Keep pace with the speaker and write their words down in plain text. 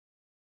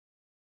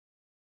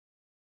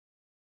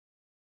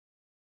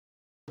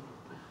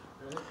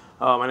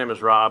My name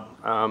is Rob.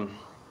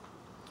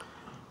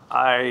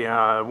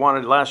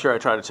 Last year I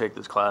tried to take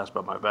this class,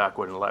 but my back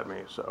wouldn't let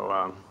me.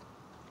 So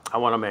I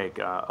want to make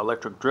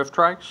electric drift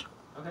trikes.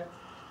 Okay.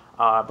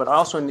 But I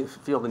also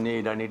feel the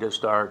need, I need to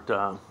start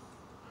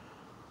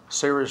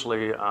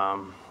seriously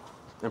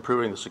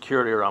improving the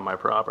security around my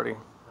property.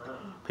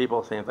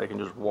 People think they can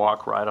just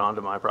walk right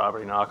onto my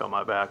property, knock on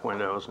my back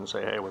windows and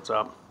say, hey, what's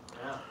up?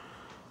 Yeah.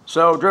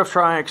 So drift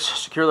trikes,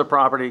 secure the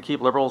property,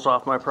 keep liberals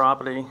off my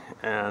property,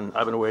 and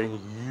I've been waiting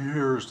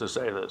years to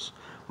say this.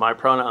 My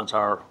pronouns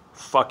are,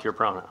 fuck your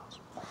pronouns.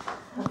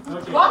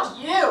 Okay. Fuck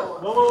you!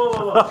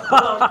 Whoa.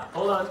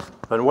 Hold on.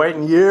 Been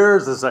waiting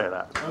years to say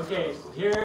that. Okay, here